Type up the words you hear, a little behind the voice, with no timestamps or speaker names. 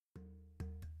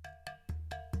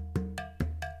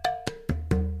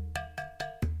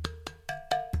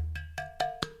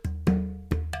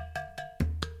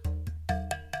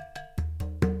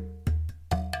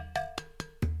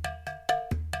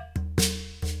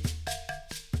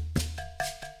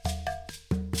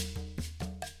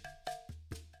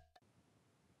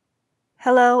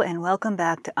Hello and welcome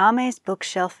back to Ame's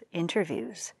Bookshelf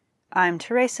Interviews. I'm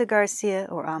Teresa Garcia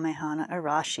or Amehana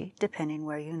Arashi, depending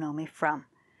where you know me from.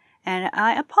 And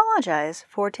I apologize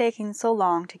for taking so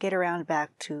long to get around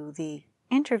back to the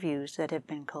interviews that have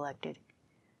been collected.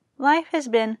 Life has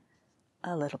been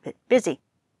a little bit busy.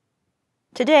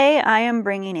 Today I am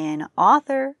bringing in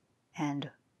author and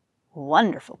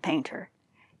wonderful painter,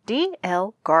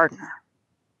 D.L. Gardner.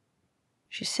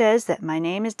 She says that my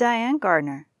name is Diane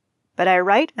Gardner, but I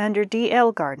write under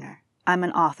D.L. Gardner. I'm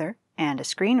an author and a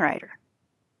screenwriter.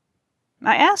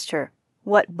 I asked her,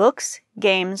 what books,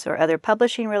 games, or other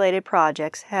publishing-related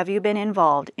projects have you been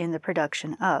involved in the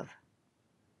production of?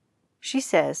 She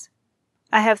says,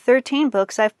 I have 13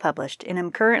 books I've published and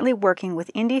am currently working with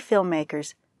indie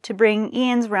filmmakers to bring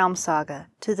Ian's Realm saga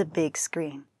to the big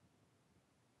screen.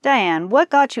 Diane, what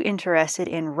got you interested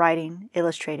in writing,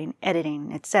 illustrating,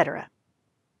 editing, etc.?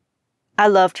 I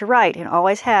love to write and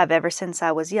always have ever since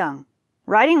I was young.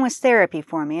 Writing was therapy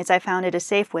for me as I found it a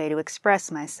safe way to express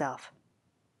myself.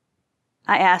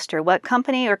 I asked her what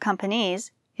company or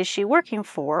companies is she working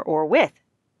for or with.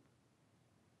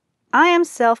 I am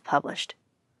self-published.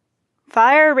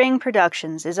 Fire Ring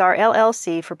Productions is our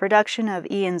LLC for production of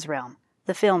Ian's Realm,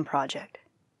 the film project.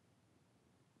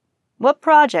 What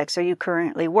projects are you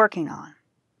currently working on?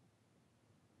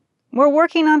 We're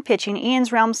working on pitching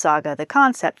Ian's Realm Saga, the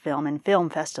concept film, in film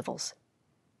festivals.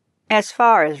 As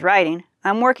far as writing,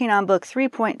 I'm working on book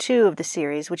 3.2 of the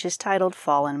series, which is titled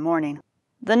Fallen Morning.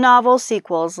 The novel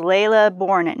sequels Layla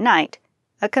Born at Night,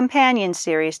 a companion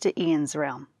series to Ian's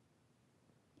Realm.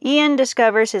 Ian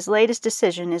discovers his latest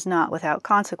decision is not without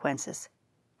consequences.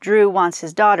 Drew wants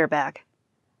his daughter back.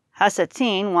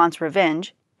 Hassatin wants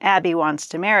revenge, Abby wants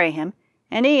to marry him,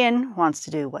 and Ian wants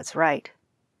to do what's right.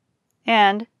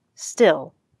 And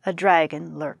still, a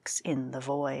dragon lurks in the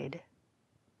void.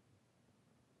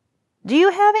 Do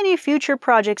you have any future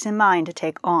projects in mind to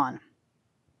take on?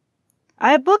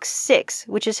 I have book 6,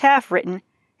 which is half written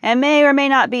and may or may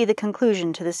not be the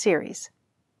conclusion to the series.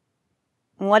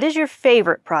 What is your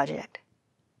favorite project?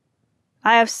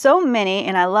 I have so many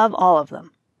and I love all of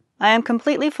them. I am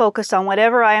completely focused on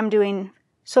whatever I am doing,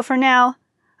 so for now,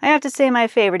 I have to say my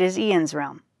favorite is Ian's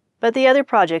Realm, but the other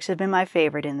projects have been my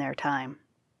favorite in their time.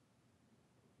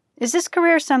 Is this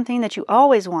career something that you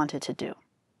always wanted to do?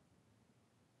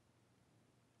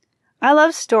 I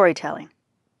love storytelling.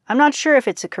 I'm not sure if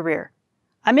it's a career.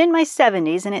 I'm in my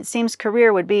 70s and it seems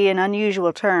career would be an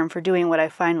unusual term for doing what I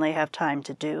finally have time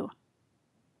to do.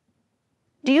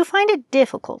 Do you find it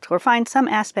difficult or find some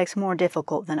aspects more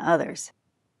difficult than others?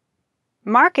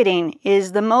 Marketing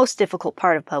is the most difficult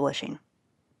part of publishing.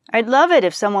 I'd love it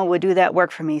if someone would do that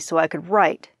work for me so I could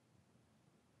write.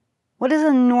 What is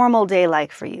a normal day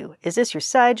like for you? Is this your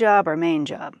side job or main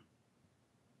job?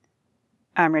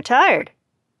 I'm retired.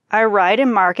 I write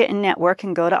and market and network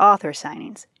and go to author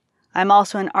signings. I'm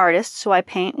also an artist, so I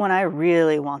paint when I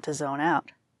really want to zone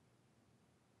out.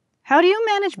 How do you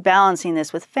manage balancing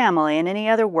this with family and any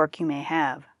other work you may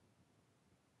have?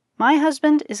 My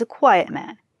husband is a quiet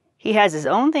man. He has his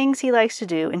own things he likes to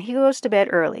do and he goes to bed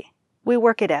early. We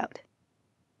work it out.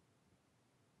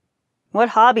 What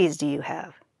hobbies do you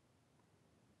have?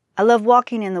 I love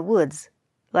walking in the woods.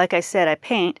 Like I said, I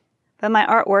paint, but my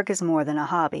artwork is more than a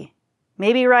hobby.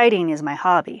 Maybe writing is my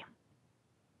hobby.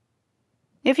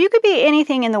 If you could be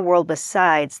anything in the world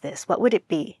besides this, what would it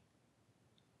be?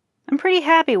 I'm pretty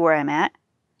happy where I'm at.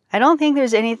 I don't think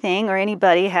there's anything or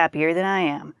anybody happier than I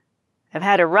am. I've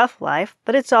had a rough life,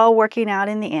 but it's all working out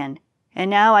in the end, and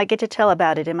now I get to tell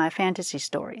about it in my fantasy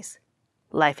stories.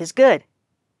 Life is good.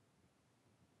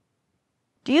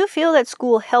 Do you feel that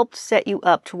school helped set you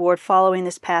up toward following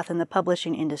this path in the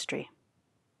publishing industry?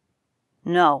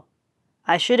 No.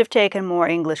 I should have taken more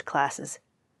English classes.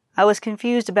 I was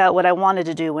confused about what I wanted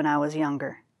to do when I was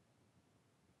younger.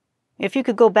 If you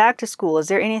could go back to school, is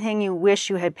there anything you wish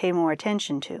you had paid more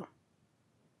attention to?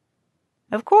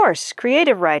 Of course,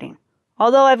 creative writing,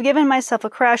 although I've given myself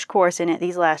a crash course in it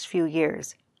these last few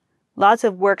years. Lots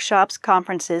of workshops,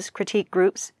 conferences, critique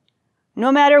groups. No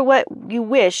matter what you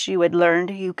wish you had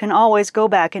learned, you can always go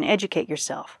back and educate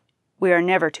yourself. We are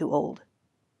never too old.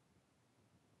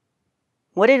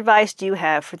 What advice do you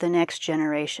have for the next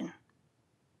generation?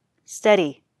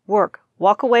 Study, work,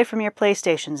 walk away from your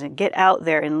PlayStations and get out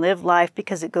there and live life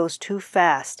because it goes too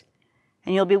fast,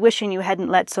 and you'll be wishing you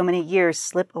hadn't let so many years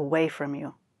slip away from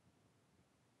you.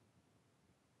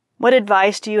 What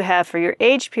advice do you have for your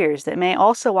age peers that may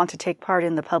also want to take part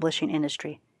in the publishing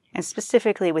industry, and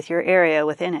specifically with your area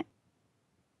within it?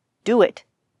 Do it.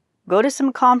 Go to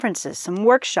some conferences, some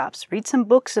workshops, read some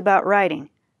books about writing.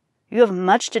 You have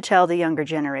much to tell the younger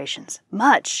generations.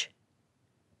 Much.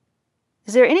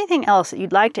 Is there anything else that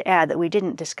you'd like to add that we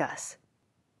didn't discuss?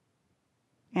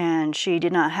 And she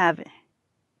did not have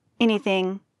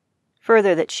anything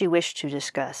further that she wished to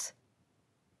discuss.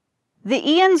 The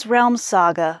Ian's Realm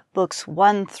Saga, books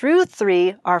 1 through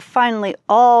 3, are finally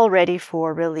all ready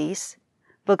for release.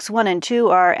 Books 1 and 2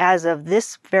 are, as of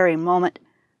this very moment,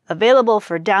 available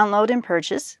for download and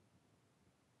purchase.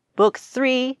 Book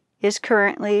 3 is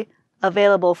currently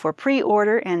available for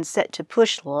pre-order and set to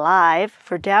push live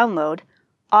for download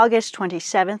August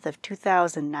 27th of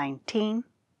 2019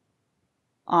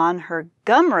 on her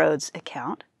Gumroad's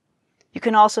account. You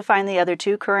can also find the other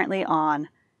two currently on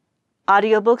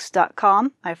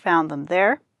audiobooks.com. I found them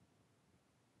there.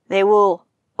 They will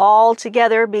all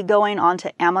together be going onto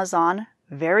Amazon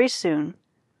very soon,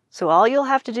 so all you'll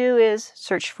have to do is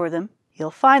search for them.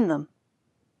 You'll find them.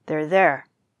 They're there.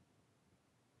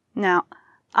 Now,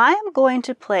 I am going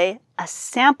to play a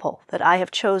sample that I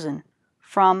have chosen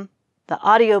from the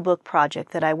audiobook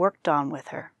project that I worked on with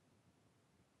her.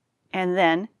 And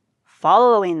then,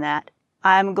 following that,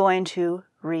 I'm going to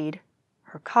read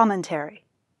her commentary.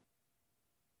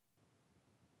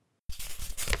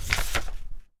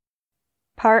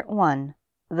 Part 1.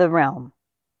 The Realm.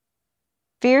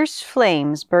 Fierce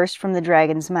flames burst from the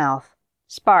dragon's mouth.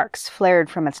 Sparks flared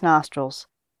from its nostrils.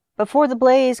 Before the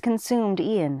blaze consumed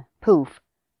Ian, poof,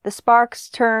 the sparks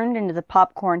turned into the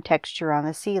popcorn texture on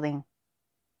the ceiling.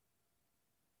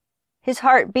 His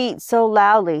heart beat so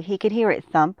loudly he could hear it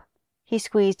thump. He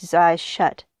squeezed his eyes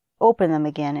shut, opened them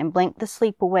again, and blinked the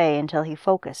sleep away until he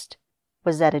focused.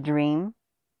 Was that a dream?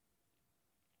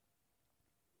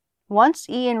 Once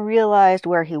Ian realized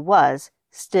where he was,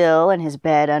 still in his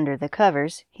bed under the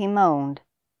covers, he moaned.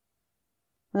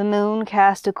 The moon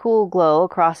cast a cool glow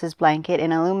across his blanket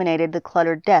and illuminated the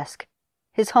cluttered desk,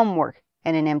 his homework,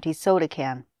 and an empty soda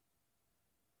can.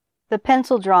 The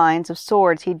pencil drawings of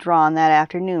swords he'd drawn that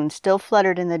afternoon still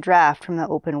fluttered in the draft from the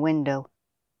open window.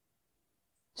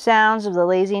 Sounds of the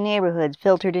lazy neighborhood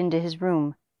filtered into his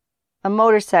room. A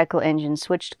motorcycle engine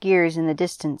switched gears in the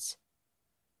distance.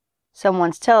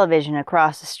 Someone's television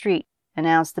across the street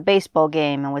announced the baseball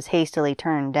game and was hastily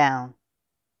turned down.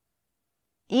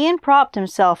 Ian propped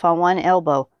himself on one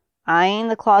elbow, eyeing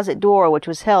the closet door which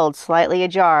was held slightly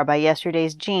ajar by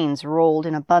yesterday's jeans rolled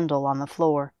in a bundle on the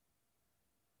floor.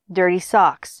 Dirty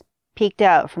socks peeked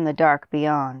out from the dark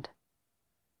beyond.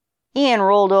 Ian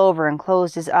rolled over and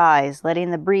closed his eyes,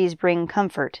 letting the breeze bring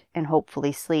comfort and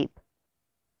hopefully sleep.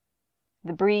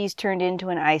 The breeze turned into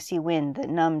an icy wind that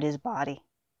numbed his body.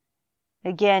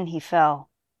 Again he fell.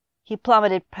 He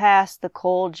plummeted past the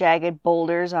cold, jagged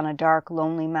boulders on a dark,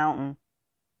 lonely mountain.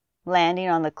 Landing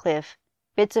on the cliff,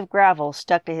 bits of gravel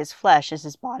stuck to his flesh as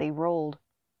his body rolled.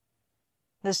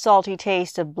 The salty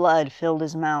taste of blood filled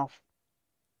his mouth.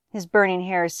 His burning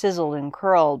hair sizzled and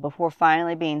curled before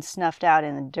finally being snuffed out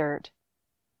in the dirt.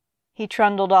 He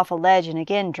trundled off a ledge and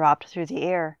again dropped through the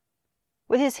air.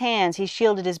 With his hands he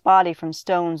shielded his body from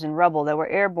stones and rubble that were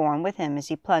airborne with him as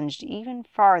he plunged even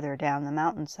farther down the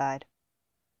mountainside.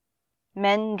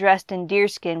 Men dressed in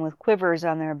deerskin with quivers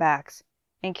on their backs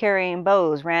and carrying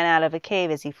bows ran out of a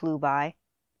cave as he flew by.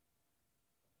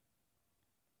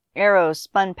 Arrows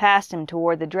spun past him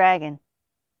toward the dragon.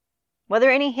 Whether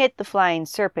any hit the flying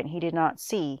serpent he did not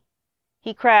see.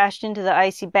 He crashed into the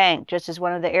icy bank just as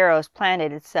one of the arrows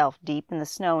planted itself deep in the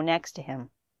snow next to him.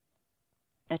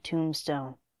 A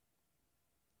tombstone.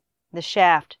 The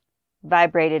shaft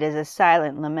vibrated as a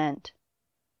silent lament.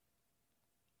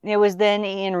 It was then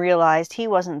Ian realized he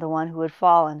wasn't the one who had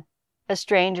fallen. A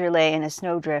stranger lay in a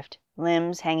snowdrift,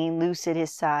 limbs hanging loose at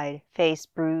his side, face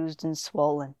bruised and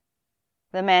swollen.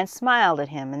 The man smiled at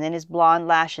him, and then his blond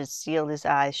lashes sealed his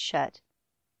eyes shut.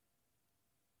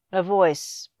 A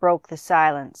voice broke the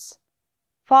silence.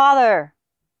 "Father!"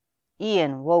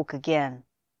 Ian woke again.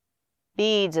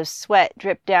 Beads of sweat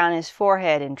dripped down his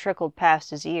forehead and trickled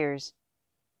past his ears.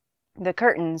 The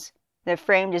curtains that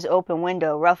framed his open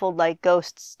window ruffled like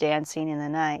ghosts dancing in the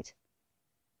night.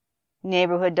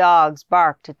 Neighborhood dogs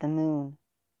barked at the moon.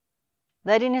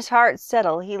 Letting his heart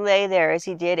settle, he lay there as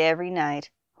he did every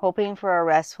night, hoping for a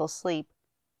restful sleep,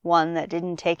 one that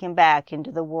didn't take him back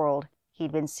into the world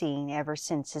he'd been seeing ever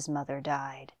since his mother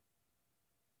died.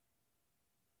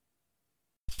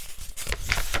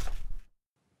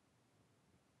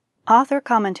 Author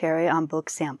commentary on book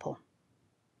sample.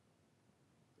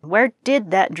 Where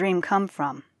did that dream come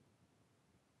from?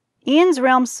 Ian's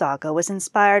Realm Saga was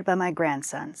inspired by my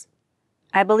grandsons.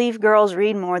 I believe girls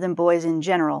read more than boys in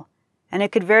general, and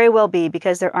it could very well be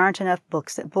because there aren't enough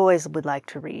books that boys would like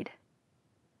to read.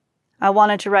 I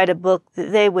wanted to write a book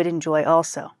that they would enjoy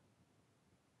also.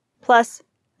 Plus,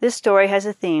 This story has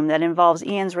a theme that involves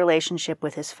Ian's relationship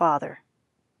with his father.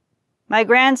 My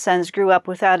grandsons grew up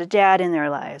without a dad in their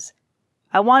lives.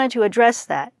 I wanted to address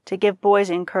that, to give boys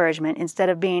encouragement instead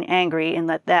of being angry and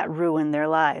let that ruin their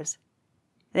lives.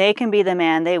 They can be the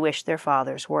man they wish their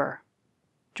fathers were.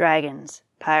 Dragons,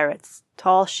 pirates,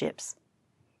 tall ships.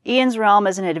 Ian's Realm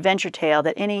is an adventure tale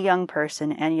that any young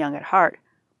person, and young at heart,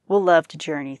 will love to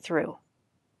journey through.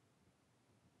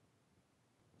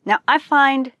 Now, I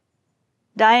find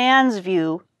Diane's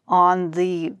view on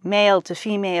the male to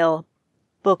female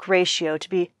book ratio to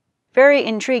be very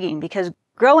intriguing because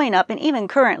growing up, and even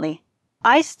currently,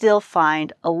 I still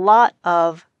find a lot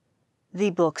of the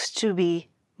books to be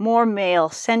more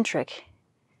male-centric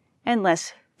and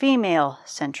less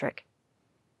female-centric.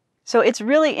 So it's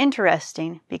really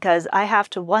interesting because I have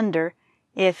to wonder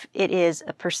if it is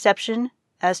a perception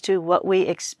as to what we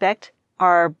expect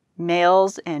our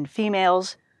males and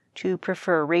females to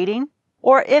prefer reading,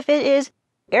 or if it is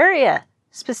area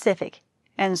specific.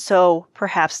 And so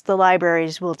perhaps the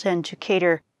libraries will tend to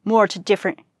cater more to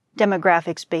different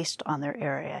demographics based on their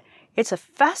area. It's a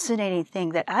fascinating thing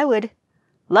that I would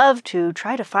love to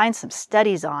try to find some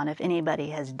studies on if anybody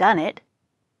has done it,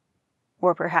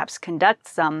 or perhaps conduct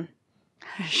some,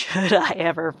 should I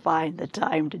ever find the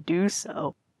time to do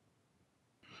so.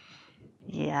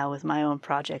 Yeah, with my own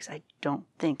projects, I don't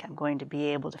think I'm going to be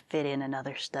able to fit in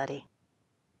another study.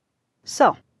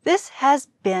 So, this has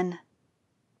been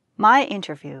my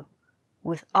interview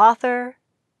with author,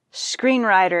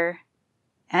 screenwriter,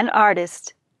 and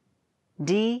artist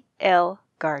D.L.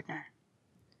 Gardner.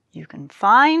 You can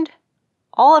find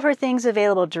all of her things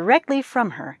available directly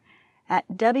from her at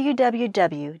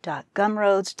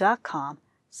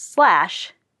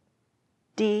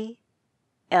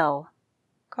www.gumroads.com/D.L.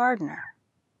 Gardner.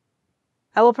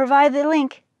 I will provide the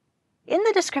link in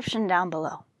the description down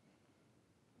below.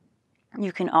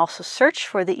 You can also search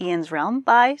for the Ian's Realm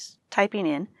by typing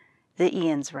in the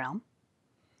Ian's Realm.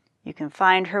 You can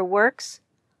find her works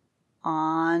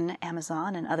on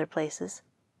Amazon and other places,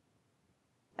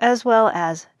 as well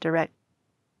as direct.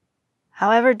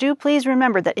 However, do please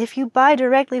remember that if you buy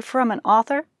directly from an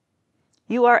author,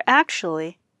 you are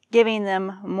actually giving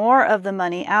them more of the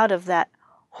money out of that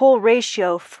whole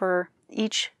ratio for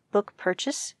each book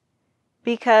purchase,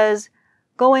 because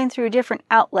going through different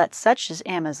outlets such as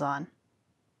Amazon,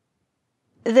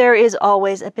 there is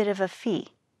always a bit of a fee.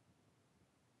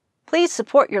 Please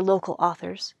support your local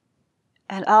authors,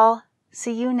 and I'll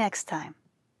see you next time.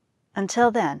 Until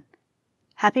then,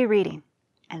 happy reading,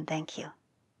 and thank you.